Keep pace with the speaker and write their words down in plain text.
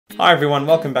Hi everyone,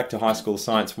 welcome back to High School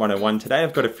Science 101. Today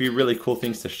I've got a few really cool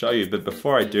things to show you, but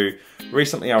before I do,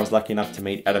 recently I was lucky enough to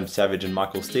meet Adam Savage and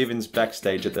Michael Stevens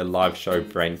backstage at their live show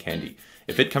Brain Candy.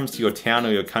 If it comes to your town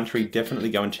or your country, definitely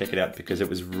go and check it out because it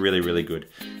was really good.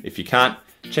 If you can't,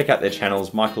 check out their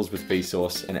channels. Michael's with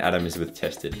Vsauce and Adam is with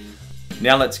Tested.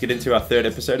 Now let's get into our third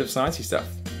episode of Sciencey Stuff.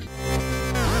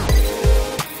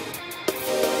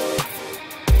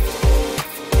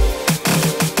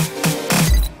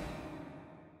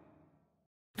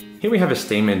 Here we have a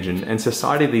steam engine, and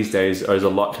society these days owes a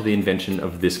lot to the invention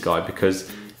of this guy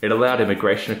because it allowed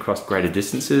immigration across greater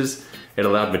distances, it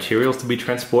allowed materials to be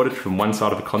transported from one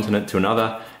side of a continent to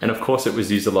another, and of course it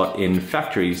was used a lot in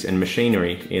factories and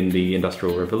machinery in the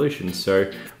Industrial Revolution,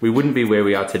 so we wouldn't be where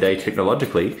we are today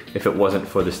technologically if it wasn't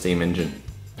for the steam engine.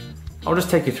 I'll just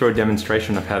take you through a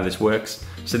demonstration of how this works.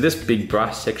 So this big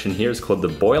brass section here is called the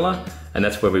boiler, and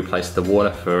that's where we place the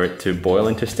water for it to boil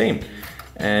into steam.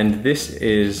 And this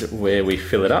is where we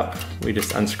fill it up. We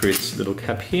just unscrew this little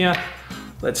cap here.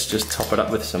 Let's just top it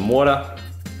up with some water.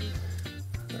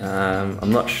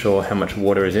 I'm not sure how much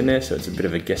water is in there, so it's a bit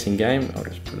of a guessing game. I'll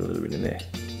just put a little bit in there.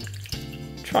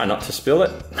 Try not to spill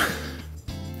it.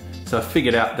 So I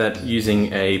figured out that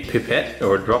using a pipette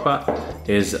or a dropper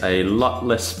is a lot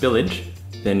less spillage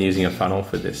than using a funnel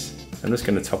for this. I'm just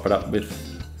going to top it up with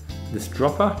this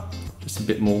dropper, just a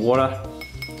bit more water,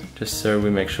 just so we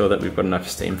make sure that we've got enough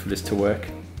steam for this to work.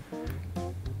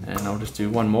 And I'll just do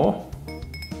one more.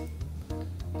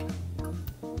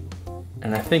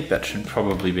 And I think that should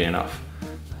probably be enough.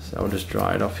 So I'll just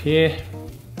dry it off here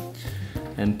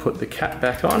and put the cap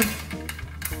back on.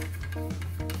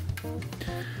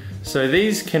 So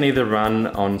these can either run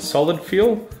on solid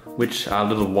fuel, which are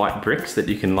little white bricks that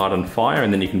you can light on fire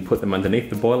and then you can put them underneath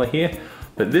the boiler here.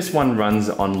 But this one runs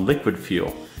on liquid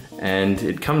fuel. And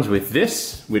it comes with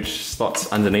this, which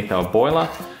slots underneath our boiler,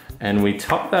 and we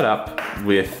top that up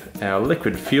with our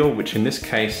liquid fuel, which in this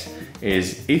case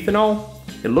is ethanol.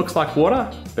 It looks like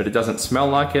water, but it doesn't smell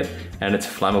like it, and it's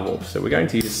flammable. So we're going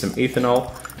to use some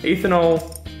ethanol.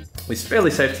 Ethanol is fairly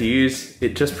safe to use.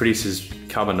 It just produces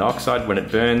carbon dioxide when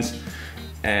it burns,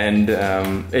 and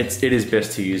it is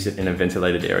best to use it in a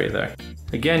ventilated area though.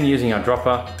 Again, using our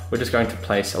dropper, we're just going to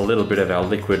place a little bit of our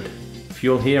liquid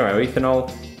fuel here, our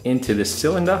ethanol, into this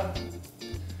cylinder,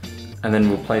 and then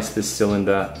we'll place this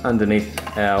cylinder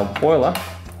underneath our boiler,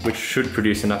 which should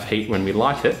produce enough heat when we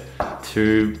light it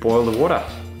to boil the water.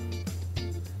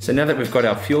 So now that we've got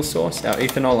our fuel source, our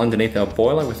ethanol underneath our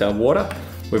boiler with our water,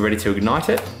 we're ready to ignite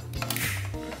it.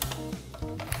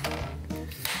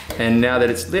 And now that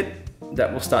it's lit,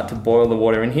 that will start to boil the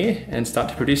water in here and start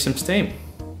to produce some steam.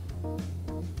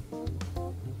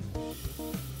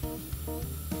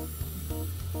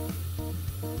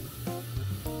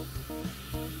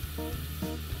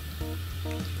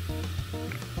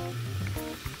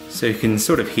 So you can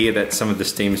sort of hear that some of the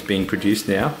steam is being produced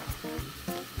now,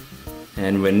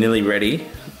 and we're nearly ready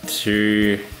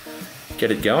to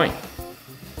get it going.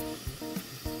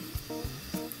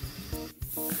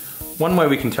 One way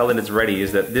we can tell that it's ready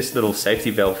is that this little safety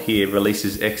valve here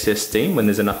releases excess steam when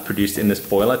there's enough produced in this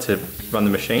boiler to run the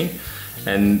machine,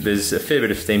 and there's a fair bit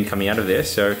of steam coming out of there,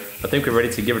 so I think we're ready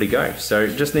to give it a go. So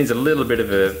it just needs a little bit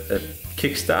of a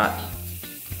kickstart.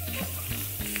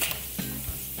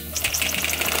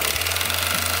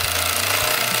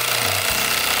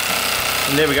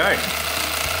 And there we go.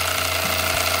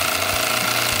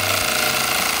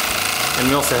 And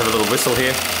we also have a little whistle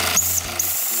here.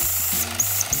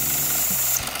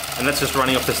 And that's just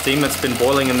running off the steam that's been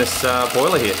boiling in this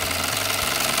boiler here.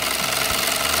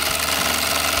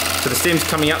 So the steam's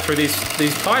coming out through these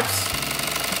pipes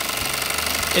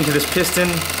into this piston,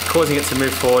 causing it to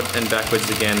move forward and backwards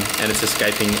again, and it's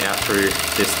escaping out through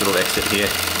this little exit here.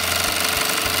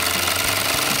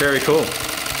 Very cool.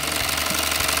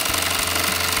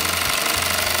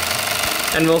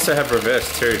 And we also have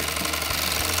reverse too.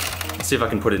 Let's see if I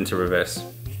can put it into reverse.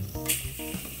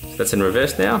 So that's in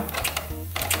reverse now.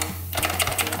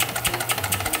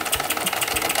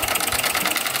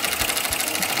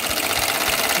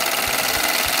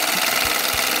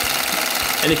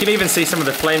 And you can even see some of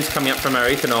the flames coming up from our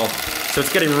ethanol. So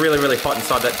it's getting really hot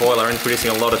inside that boiler and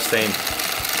producing a lot of steam.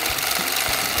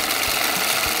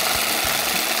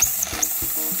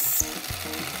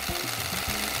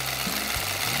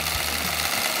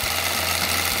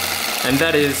 And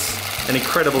that is an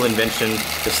incredible invention,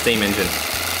 the steam engine.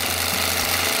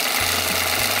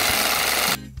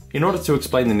 In order to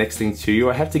explain the next thing to you,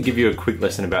 I have to give you a quick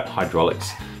lesson about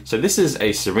hydraulics. So this is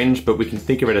a syringe, but we can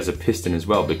think of it as a piston as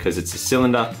well because it's a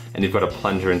cylinder and you've got a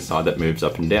plunger inside that moves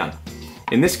up and down.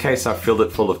 In this case, I've filled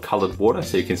it full of colored water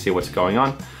so you can see what's going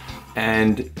on.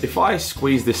 And if I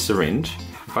squeeze this syringe,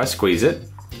 if I squeeze it,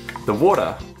 the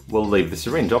water will leave the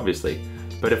syringe, obviously.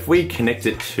 But if we connect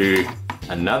it to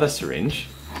another syringe,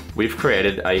 we've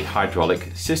created a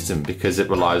hydraulic system because it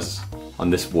relies on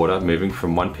this water moving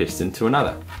from one piston to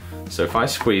another. So if I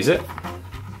squeeze it,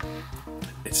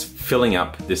 it's filling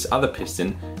up this other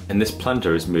piston and this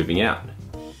plunger is moving out.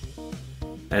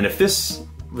 And if this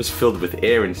was filled with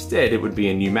air instead, it would be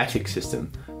a pneumatic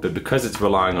system. But because it's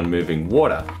relying on moving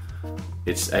water,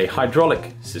 it's a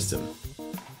hydraulic system.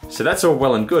 So that's all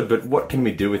well and good, but what can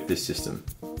we do with this system?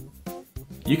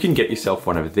 You can get yourself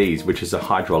one of these, which is a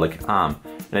hydraulic arm.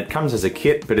 And it comes as a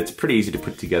kit, but it's pretty easy to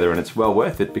put together and it's well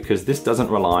worth it because this doesn't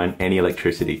rely on any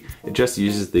electricity. It just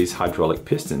uses these hydraulic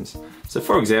pistons. So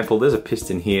for example, there's a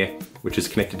piston here which is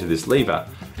connected to this lever.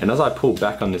 And as I pull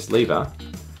back on this lever,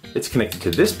 it's connected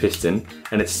to this piston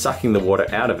and it's sucking the water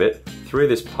out of it through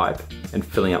this pipe and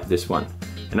filling up this one.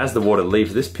 And as the water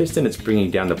leaves this piston, it's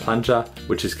bringing down the plunger,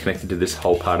 which is connected to this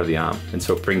whole part of the arm. And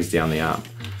so it brings down the arm.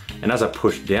 And as I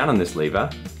push down on this lever,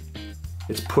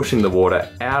 it's pushing the water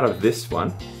out of this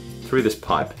one through this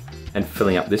pipe and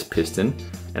filling up this piston.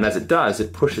 And as it does,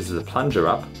 it pushes the plunger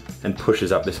up and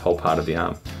pushes up this whole part of the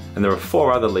arm. And there are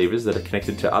 4 other levers that are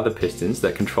connected to other pistons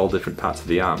that control different parts of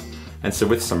the arm. And so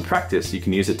with some practice, you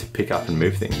can use it to pick up and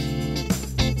move things.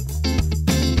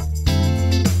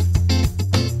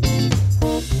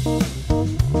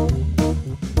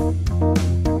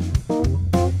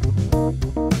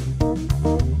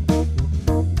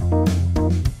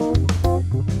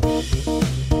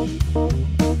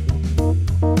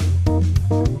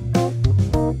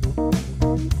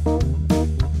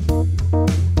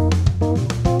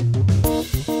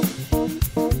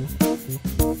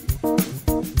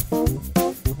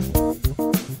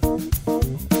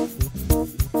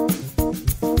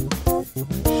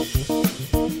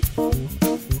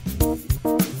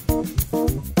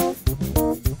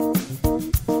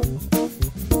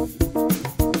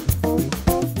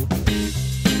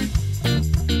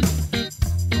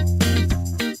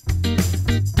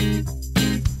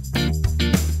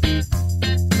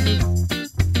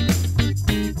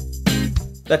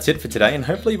 That's it for today, and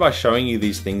hopefully by showing you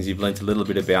these things you've learnt a little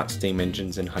bit about steam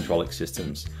engines and hydraulic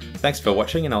systems. Thanks for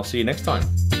watching, and I'll see you next time.